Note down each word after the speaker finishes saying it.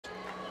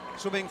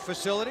swimming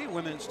facility,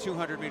 women's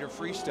 200-meter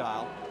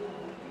freestyle.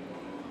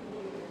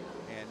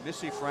 And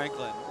Missy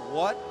Franklin,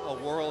 what a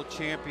world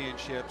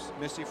championships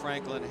Missy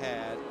Franklin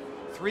had.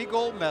 3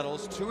 gold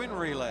medals, 2 in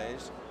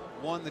relays,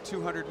 won the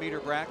 200-meter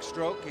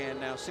backstroke, and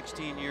now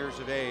 16 years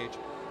of age.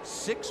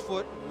 6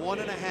 foot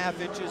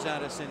 1.5 inches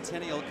out of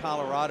Centennial,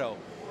 Colorado.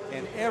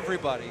 And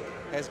everybody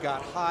has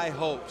got high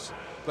hopes,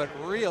 but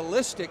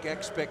realistic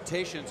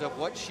expectations of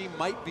what she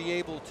might be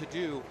able to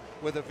do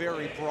with a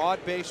very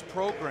broad-based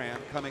program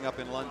coming up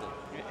in London.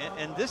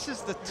 And this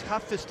is the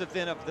toughest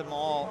event of them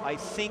all, I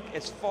think,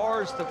 as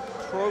far as the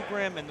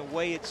program and the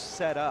way it's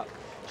set up.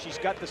 She's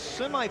got the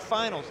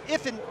semifinals,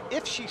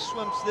 if she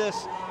swims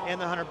this and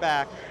the 100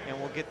 back, and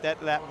we'll get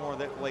that more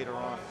later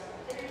on.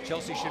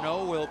 Chelsea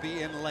Chanot will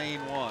be in lane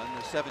 1,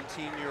 the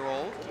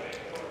 17-year-old.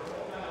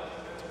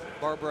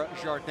 Barbara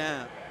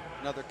Jardin,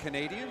 another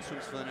Canadian,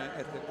 swims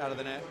out of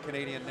the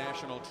Canadian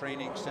National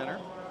Training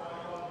Center.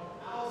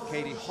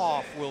 Katie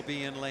Hoff will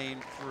be in lane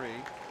 3.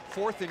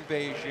 4th in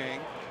Beijing,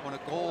 won a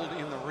gold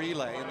in the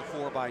relay in the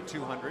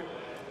 4x200.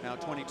 Now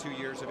 22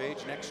 years of age.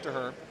 Next to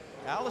her,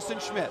 Allison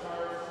Schmidt,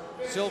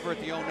 silver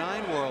at the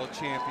 09 World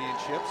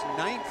Championships,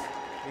 9th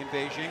in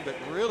Beijing, but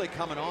really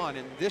coming on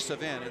in this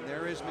event. And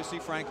there is Missy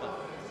Franklin.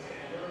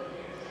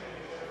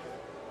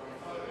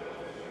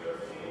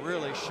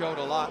 Really showed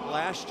a lot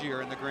last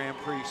year in the Grand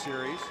Prix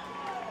series.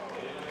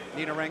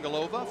 Nina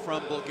Rangelova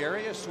from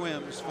Bulgaria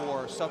swims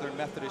for Southern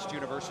Methodist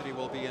University,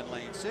 will be in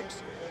lane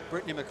 6.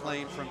 Brittany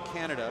McLean from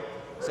Canada,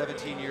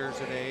 17 years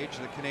of age.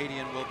 The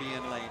Canadian will be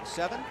in lane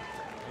 7.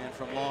 And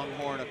from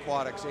Longhorn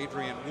Aquatics,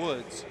 Adrian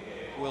Woods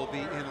will be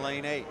in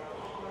lane 8.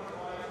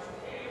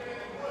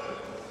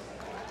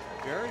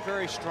 Very,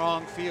 very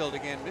strong field.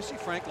 Again, Missy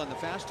Franklin, the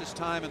fastest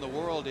time in the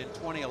world in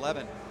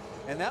 2011.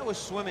 And that was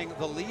swimming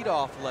the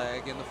leadoff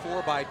leg in the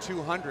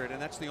 4x200, and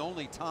that's the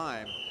only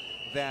time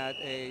that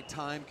a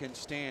time can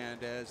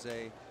stand as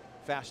a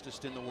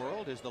fastest in the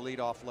world, is the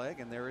leadoff leg.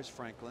 And there is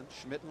Franklin.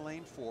 Schmidt in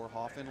lane 4,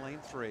 Hoff in lane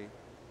 3,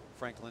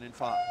 Franklin in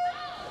 5.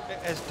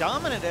 As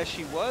dominant as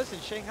she was in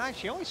Shanghai,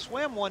 she only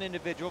swam 1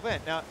 individual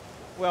event. Now,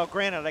 well,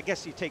 granted, I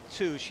guess you take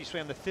 2. She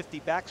swam the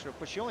 50 backstroke,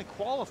 but she only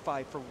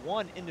qualified for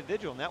 1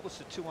 individual, and that was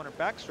the 200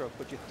 backstroke.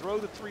 But you throw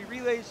the 3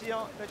 relays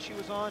that she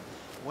was on,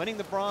 winning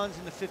the bronze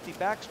in the 50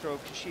 backstroke,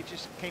 she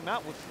just came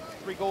out with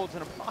 3 golds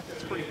and a bronze.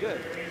 That's pretty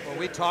good. Well,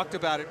 we talked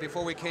about it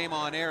before we came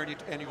on air,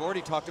 and you've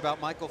already talked about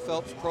Michael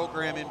Phelps'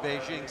 program in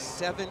Beijing,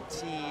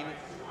 17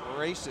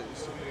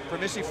 races. For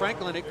Missy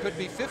Franklin, it could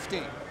be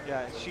 15.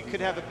 Yeah, she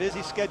could have a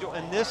busy schedule,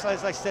 and this,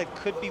 as I said,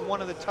 could be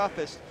one of the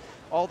toughest.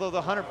 Although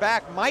the 100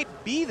 back might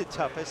be the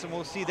toughest, and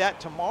we'll see that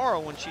tomorrow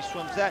when she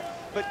swims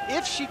that. But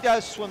if she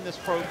does swim this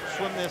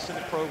in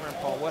the program,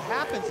 Paul, what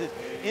happens is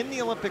in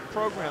the Olympic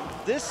program,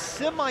 this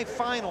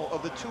semifinal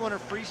of the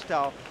 200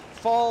 freestyle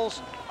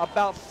falls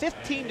about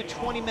 15 to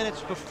 20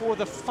 minutes before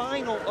the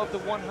final of the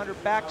 100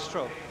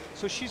 backstroke.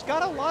 So she's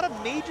got a lot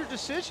of major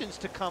decisions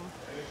to come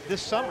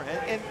this summer.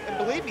 And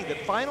believe me, the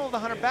final of the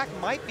 100 back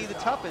might be the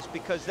toughest,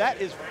 because that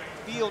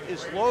field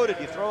is loaded.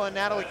 You throw in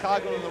Natalie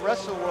Coglan and the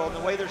rest of the world,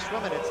 and the way they're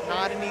swimming, it's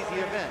not an easy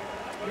event.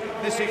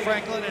 Missy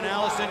Franklin and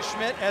Allison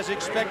Schmidt, as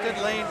expected,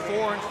 lane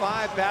 4 and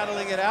 5,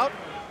 battling it out.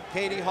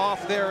 Katie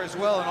Hoff there as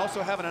well, and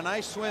also having a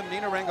nice swim,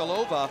 Nina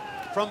Rangelova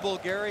from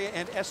Bulgaria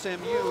and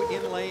SMU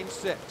in lane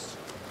 6.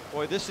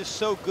 Boy, this is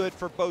so good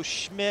for both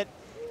Schmidt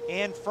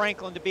and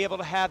Franklin to be able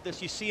to have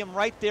this. You see him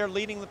right there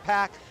leading the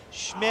pack.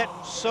 Schmidt,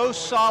 so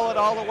solid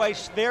all the way,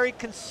 very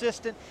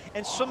consistent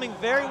and swimming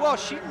very well.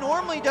 She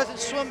normally doesn't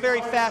swim very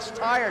fast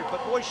tired,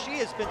 but boy, she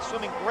has been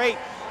swimming great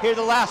here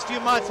the last few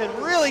months and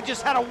really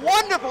just had a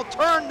wonderful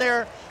turn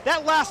there.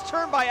 That last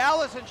turn by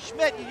Allison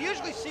Schmidt, you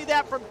usually see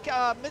that from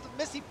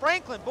Missy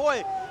Franklin.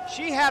 Boy,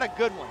 she had a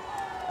good one.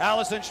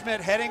 Allison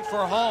Schmidt heading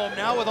for home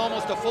now with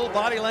almost a full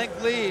body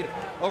length lead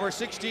over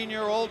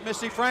 16-year-old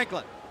Missy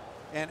Franklin.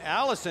 And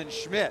Allison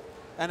Schmidt,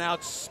 an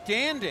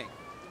outstanding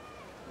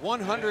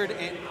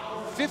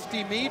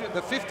 150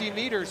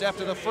 meters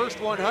after the first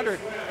 100,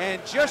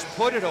 and just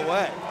put it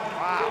away.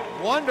 Wow.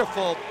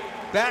 Wonderful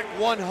back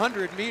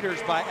 100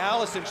 meters by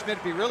Allison Schmidt.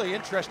 It'd be really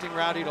interesting,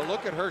 Rowdy, to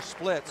look at her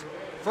splits.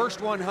 First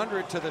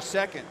 100 to the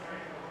second.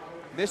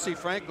 Missy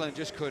Franklin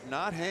just could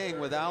not hang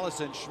with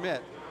Allison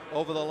Schmidt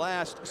over the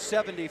last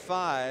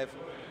 75,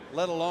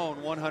 let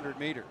alone 100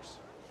 meters.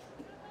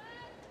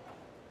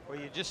 Well,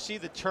 you just see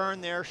the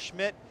turn there.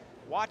 Schmidt,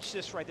 watch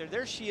this right there.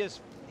 There she is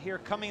here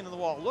coming into the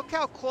wall. Look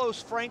how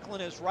close Franklin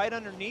is right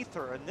underneath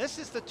her. And this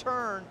is the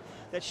turn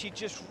that she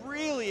just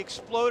really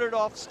exploded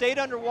off, stayed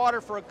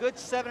underwater for a good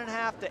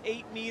 7.5 to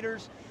 8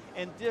 meters,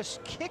 and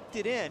just kicked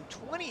it in.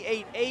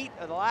 28.8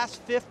 of the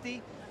last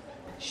 50.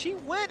 She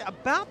went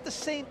about the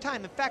same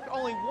time. In fact,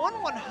 only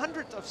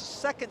 1/100th of a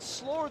second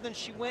slower than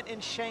she went in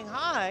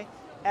Shanghai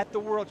at the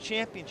World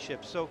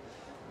Championship. So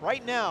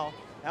right now,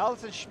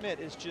 Allison Schmidt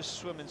is just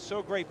swimming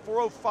so great.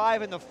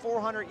 4:05 in the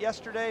 400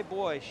 yesterday.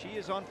 Boy, she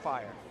is on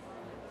fire.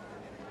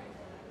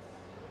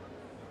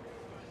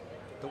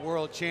 The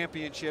World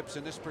Championships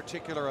in this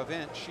particular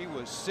event, she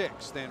was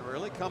 6th and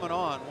really coming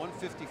on,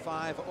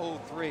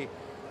 1:55.03.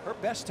 Her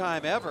best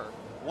time ever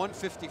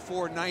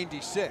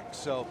 1:54.96.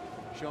 So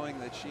showing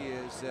that she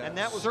is and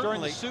that was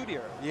during the suit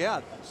era. Yeah,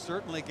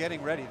 certainly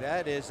getting ready.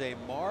 That is a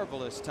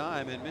marvelous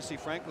time, and Missy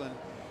Franklin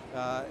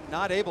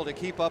not able to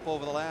keep up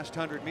over the last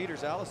 100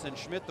 meters. Allison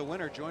Schmidt, the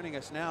winner, joining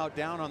us now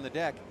down on the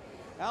deck.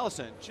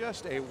 Allison,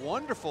 just a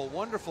wonderful,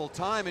 wonderful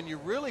time, and you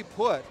really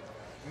put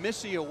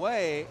Missy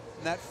away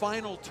in that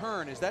final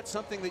turn. Is that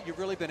something that you've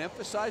really been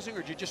emphasizing,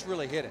 or did you just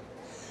really hit it?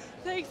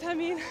 Thanks. I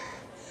mean,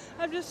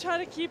 I'm just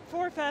trying to keep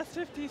 4 fast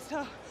 50s,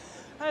 so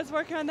I was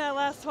working on that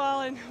last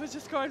while and was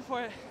just going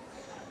for it.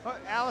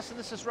 Allison,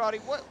 this is Roddy.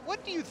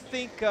 What do you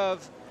think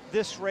of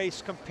this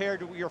race compared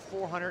to your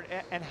 400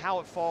 and how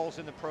it falls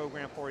in the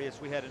program for you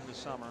as we head into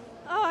summer?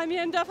 Oh, I mean,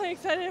 I'm definitely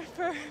excited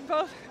for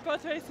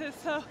both races.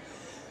 So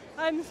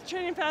I'm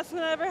training faster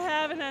than I ever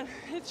have, and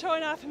it's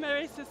showing off in my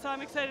races, so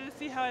I'm excited to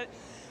see how it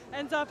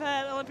ends up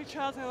at Olympic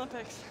trials and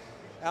Olympics.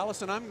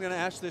 Allison, I'm going to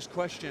ask this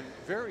question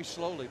very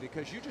slowly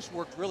because you just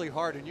worked really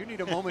hard and you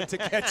need a moment to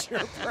catch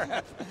your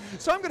breath.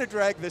 So I'm going to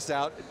drag this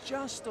out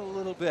just a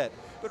little bit.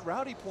 But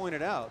Rowdy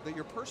pointed out that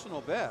your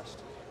personal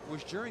best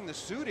was during the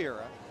suit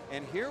era,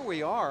 and here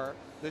we are,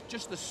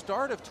 just the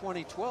start of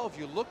 2012,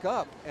 you look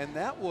up, and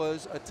that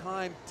was a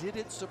time. Did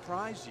it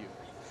surprise you?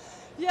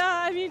 Yeah,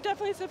 I mean,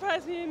 definitely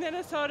surprised me in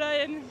Minnesota,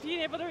 and being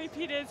able to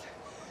repeat it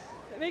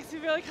makes me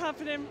really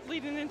confident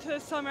leading into the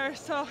summer.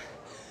 So,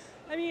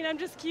 I mean, I'm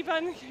just keep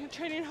on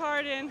training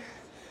hard and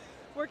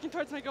working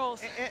towards my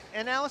goals.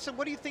 And Allison,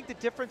 what do you think the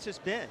difference has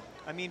been?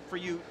 I mean, for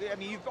you, I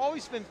mean, you've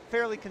always been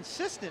fairly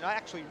consistent,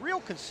 actually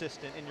real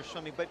consistent in your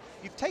swimming, but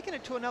you've taken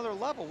it to another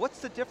level. What's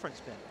the difference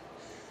been?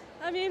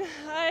 I mean,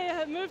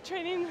 I moved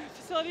training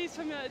facilities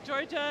from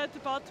Georgia to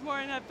Baltimore,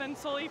 and I've been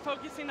solely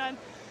focusing on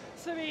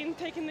swimming,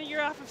 taking the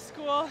year off of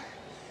school.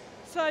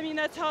 So, I mean,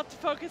 that's helped to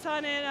focus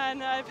on it,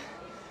 and I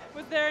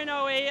was there in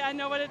 08. I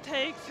know what it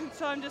takes, and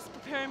so I'm just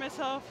preparing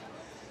myself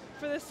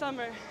for this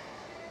summer.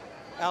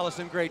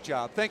 Allison, great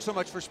job. Thanks so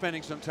much for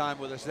spending some time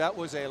with us. That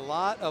was a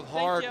lot of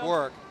hard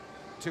work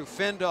to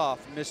fend off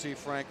Missy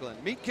Franklin.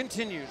 Meet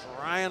continues.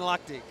 Ryan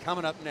Lochte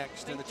coming up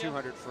next in the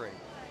 200 free.